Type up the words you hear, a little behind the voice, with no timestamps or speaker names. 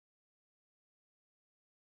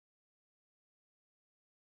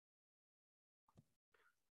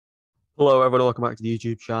Hello, everyone. Welcome back to the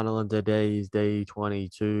YouTube channel. And today is day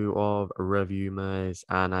 22 of Reviewmas,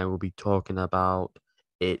 and I will be talking about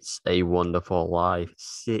It's a Wonderful Life.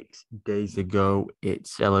 6 days ago, it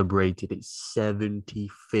celebrated its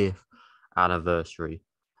 75th anniversary,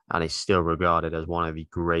 and is still regarded as one of the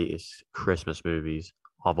greatest Christmas movies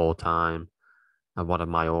of all time, and one of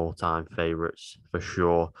my all-time favorites for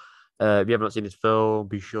sure. If you have not seen this film,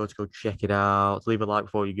 be sure to go check it out. Leave a like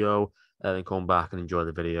before you go, and then come back and enjoy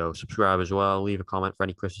the video. Subscribe as well. Leave a comment for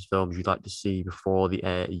any Christmas films you'd like to see before the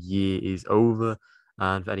year is over,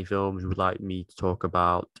 and for any films you would like me to talk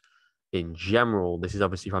about in general. This is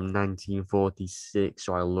obviously from 1946,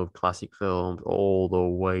 so I love classic films all the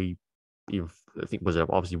way. Even I think Wizard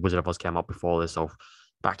of Oz came out before this, so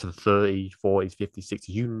back to the 30s, 40s, 50s, 60s,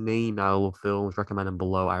 you name it, I love films. Recommend them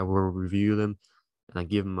below. I will review them, and I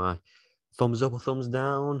give them a thumbs up or thumbs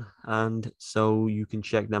down, and so you can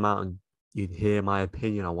check them out and you'd hear my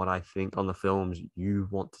opinion on what I think on the films you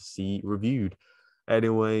want to see reviewed.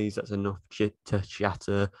 Anyways, that's enough chitter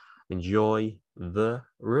chatter. Enjoy the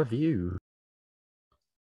review.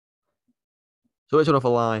 So it's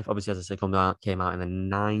Wonderful Life, obviously, as I said, came out in the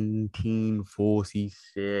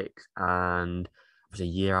 1946, and obviously a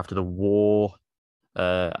year after the war.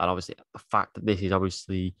 And obviously the fact that this is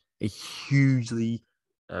obviously a hugely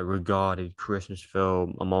regarded Christmas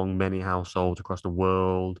film among many households across the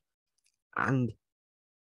world. And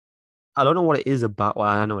I don't know what it is about. Well,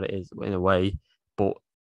 I know what it is in a way, but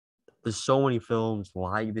there's so many films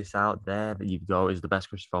like this out there that you go is the best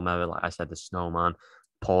Christmas film ever. Like I said, The Snowman,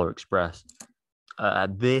 Polar Express.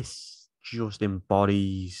 This just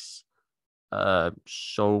embodies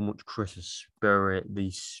so much Christmas spirit,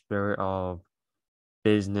 the spirit of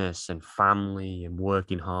business and family and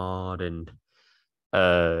working hard and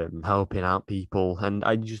helping out people. And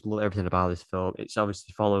I just love everything about this film. It's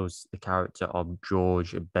obviously follows the character of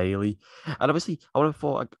George Bailey. And obviously, I want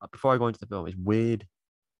to before I go into the film, it's weird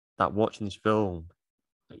that watching this film,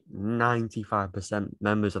 like 95%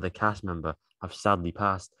 members of the cast member have sadly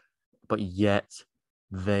passed, but yet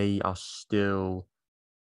they are still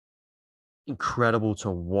incredible to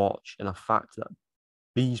watch. And the fact that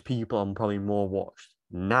these people are probably more watched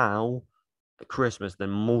now at Christmas than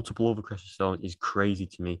multiple other Christmas films is crazy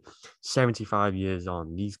to me. 75 years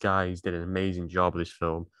on, these guys did an amazing job with this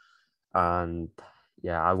film. And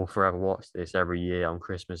yeah, I will forever watch this every year on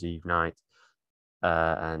Christmas Eve night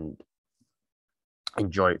and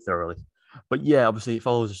enjoy it thoroughly. But yeah, obviously, it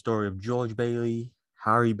follows the story of George Bailey,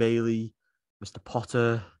 Harry Bailey, Mr.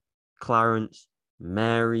 Potter, Clarence,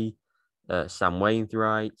 Mary, Sam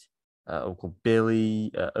Wainwright, Uncle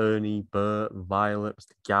Billy, Ernie, Bert, Violet,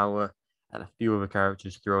 Mr. Gower, and a few other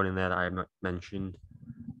characters thrown in there that I have not mentioned.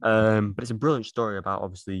 But it's a brilliant story about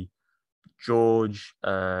obviously George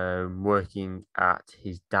working at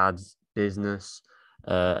his dad's business,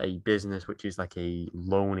 a business which is like a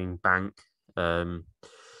loaning bank. Um,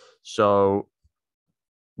 so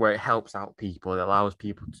where it helps out people, it allows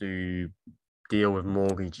people to deal with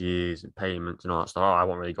mortgages and payments and all that stuff. I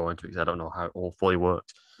won't really go into it because I don't know how it all fully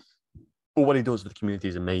works. But what he does for the community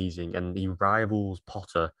is amazing, and he rivals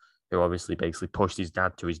Potter, who obviously basically pushed his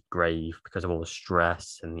dad to his grave because of all the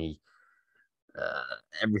stress and the uh,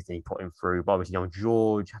 everything he put him through. But obviously,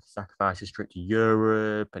 George had to sacrifice his trip to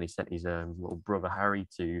Europe, and he sent his little brother Harry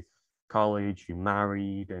to college, who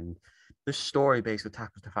married. And this story basically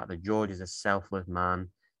tackles the fact that George is a selfless man.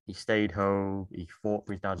 He stayed home. He fought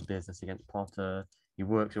for his dad's business against Potter. He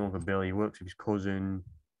works with Uncle Billy. He works with his cousin.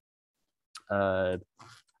 Uh,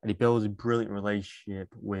 and he builds a brilliant relationship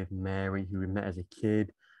with Mary, who he met as a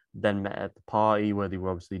kid, then met at the party where they were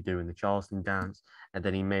obviously doing the Charleston dance, and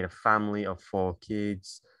then he made a family of 4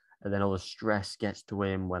 kids, and then all the stress gets to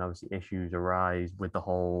him when obviously issues arise with the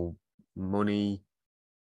whole money,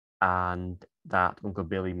 and that Uncle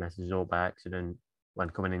Billy messes up by accident when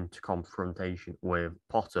coming into confrontation with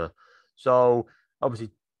Potter. So obviously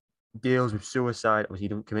deals with suicide. Obviously, he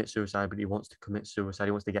didn't commit suicide, but he wants to commit suicide.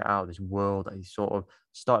 He wants to get out of this world that he sort of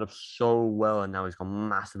started off so well, and now he's gone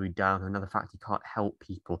massively down. Another fact, he can't help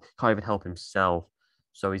people, can't even help himself.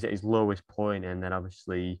 So he's at his lowest point, and then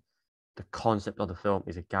obviously the concept of the film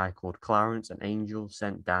is a guy called Clarence, an angel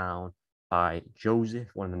sent down by Joseph,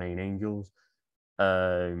 one of the main angels,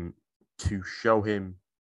 um, to show him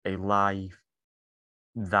a life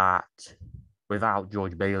that without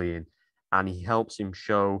George Bailey in, and he helps him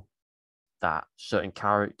show that certain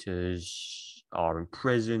characters are in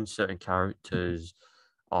prison, certain characters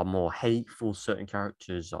are more hateful, certain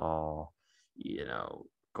characters are,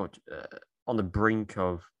 got on the brink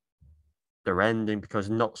of their ending because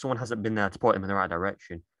not someone hasn't been there to point him in the right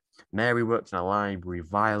direction. Mary works in a library.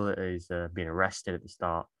 Violet is being arrested at the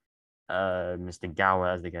start, Mr. Gower,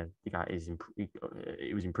 as the guy is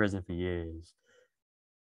he was in prison for years.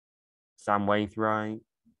 Sam Wainwright,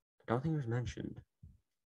 I don't think it was mentioned,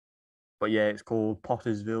 but yeah, it's called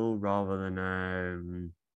Pottersville rather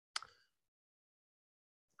than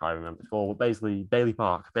I remember it's called basically Bailey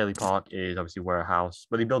Park. Bailey Park is obviously where a house,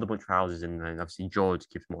 but they build a bunch of houses and then obviously George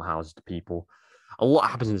gives more houses to people. A lot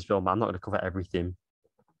happens in this film, but I'm not going to cover everything.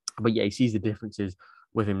 But yeah, he sees the differences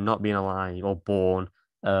with him not being alive or born,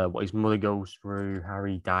 what his mother goes through,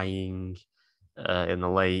 Harry dying in the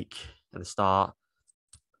lake at the start.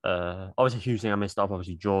 Obviously, a huge thing I missed off.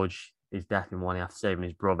 Obviously, George is death in one after saving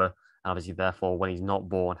his brother, and obviously, therefore, when he's not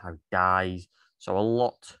born, Harry dies. So a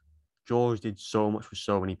lot. George did so much for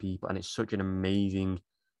so many people, and it's such an amazing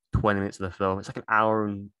 20 minutes of the film. It's like an hour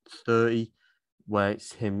and 30 where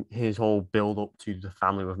it's his whole build up to the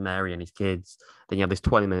family with Mary and his kids. Then you have this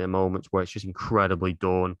 20-minute moments where it's just incredibly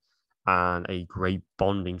done and a great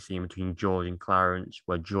bonding scene between George and Clarence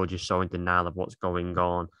where George is so in denial of what's going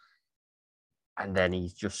on. And then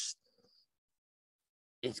he's just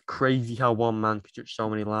it's crazy how one man could touch so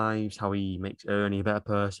many lives, how he makes Ernie a better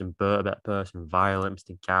person, Bert a better person, Violet,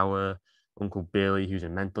 Mr. Gower, Uncle Billy, who's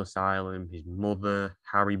in a mental asylum, his mother,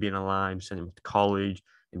 Harry being alive, sending him to college,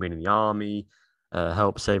 and being in the army,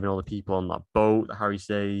 help saving all the people on that boat that Harry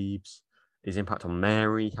saves, his impact on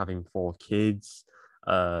Mary, having 4 kids.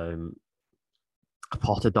 Um,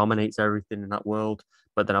 Potter dominates everything in that world,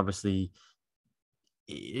 but then obviously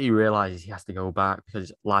he realizes he has to go back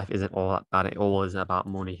because life isn't all that bad. It all isn't about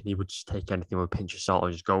money. He would just take anything with a pinch of salt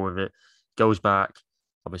and just go with it. Goes back.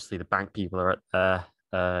 Obviously, the bank people are there.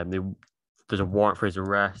 There's a warrant for his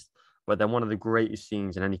arrest. But then one of the greatest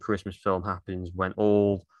scenes in any Christmas film happens when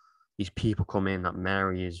all these people come in that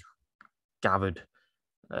Mary is gathered.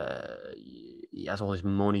 He has all his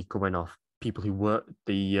money coming off people who work.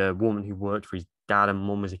 The woman who worked for his dad and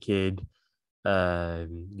mum as a kid.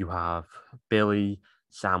 You have Billy,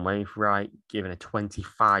 Sam Wainwright giving a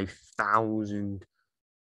 25,000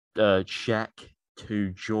 check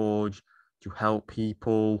to George to help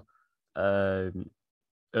people.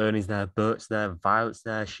 Ernie's there, Bert's there, Violet's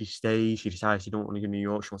there. She stays. She decides she don't want to go to New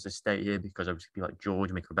York. She wants to stay here because obviously be like George,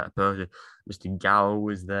 make her a better person. Mr. Gower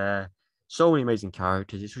was there. So many amazing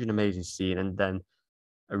characters. It's such an amazing scene. And then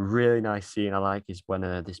a really nice scene I like is when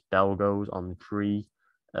this bell goes on the tree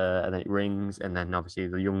and then it rings. And then obviously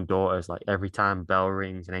the young daughter's like, every time bell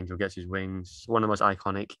rings, an angel gets his wings. One of the most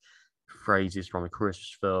iconic phrases from a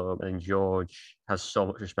Christmas film. And George has so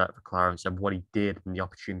much respect for Clarence and what he did and the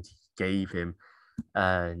opportunity he gave him.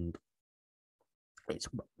 And it's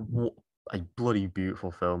a bloody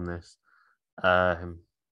beautiful film, this. I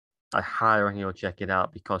highly recommend you check it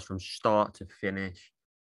out because from start to finish,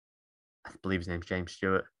 I believe his name's James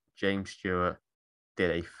Stewart. James Stewart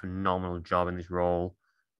did a phenomenal job in this role,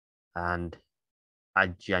 and I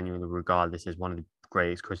genuinely regard this as one of the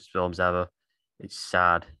greatest Christmas films ever. It's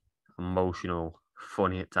sad, emotional,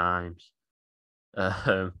 funny at times.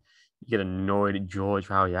 You get annoyed at George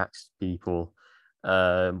for how he acts to people,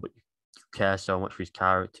 but you care so much for his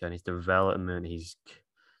character and his development, his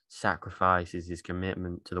sacrifices, his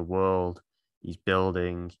commitment to the world he's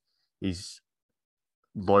building, his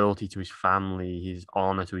loyalty to his family, his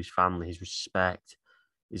honor to his family, his respect,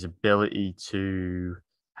 his ability to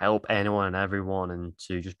help anyone and everyone and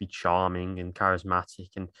to just be charming and charismatic.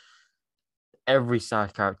 And every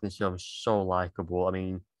side character in this film is so likable. I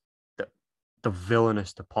mean, the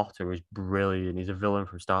villainous to Potter is brilliant. He's a villain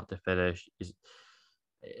from start to finish.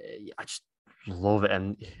 I just love it.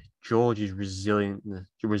 And George's resilience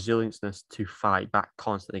to fight back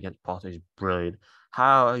constantly against Potter is brilliant.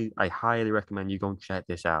 I highly recommend you go and check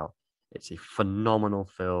this out. It's a phenomenal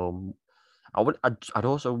film. I'd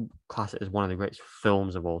also class it as one of the greatest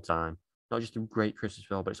films of all time. Not just a great Christmas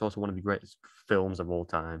film, but it's also one of the greatest films of all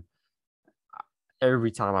time.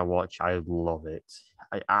 Every time I watch, I love it.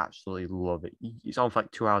 I absolutely love it. It's on for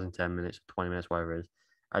like 2 hours and 10 minutes, 20 minutes, whatever it is,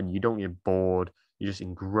 and you don't get bored. You're just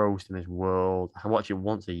engrossed in this world. I watch it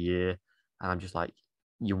once a year, and I'm just like,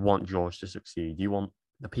 you want George to succeed. You want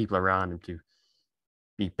the people around him to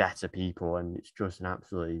be better people, and it's just an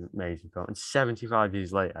absolutely amazing film. And 75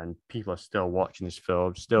 years later, and people are still watching this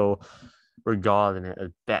film, still regarding it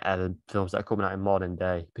as better than films that are coming out in modern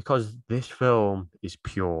day, because this film is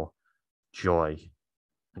pure joy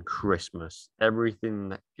and Christmas. Everything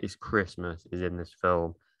that is Christmas is in this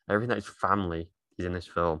film. Everything that is family is in this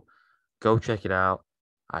film. Go check it out.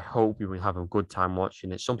 I hope you will have a good time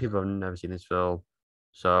watching it. Some people have never seen this film,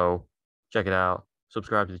 so check it out.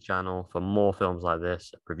 Subscribe to the channel for more films like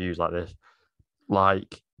this, reviews like this.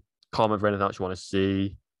 Like, comment for anything else you want to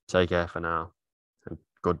see. Take care for now, and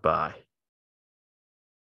goodbye.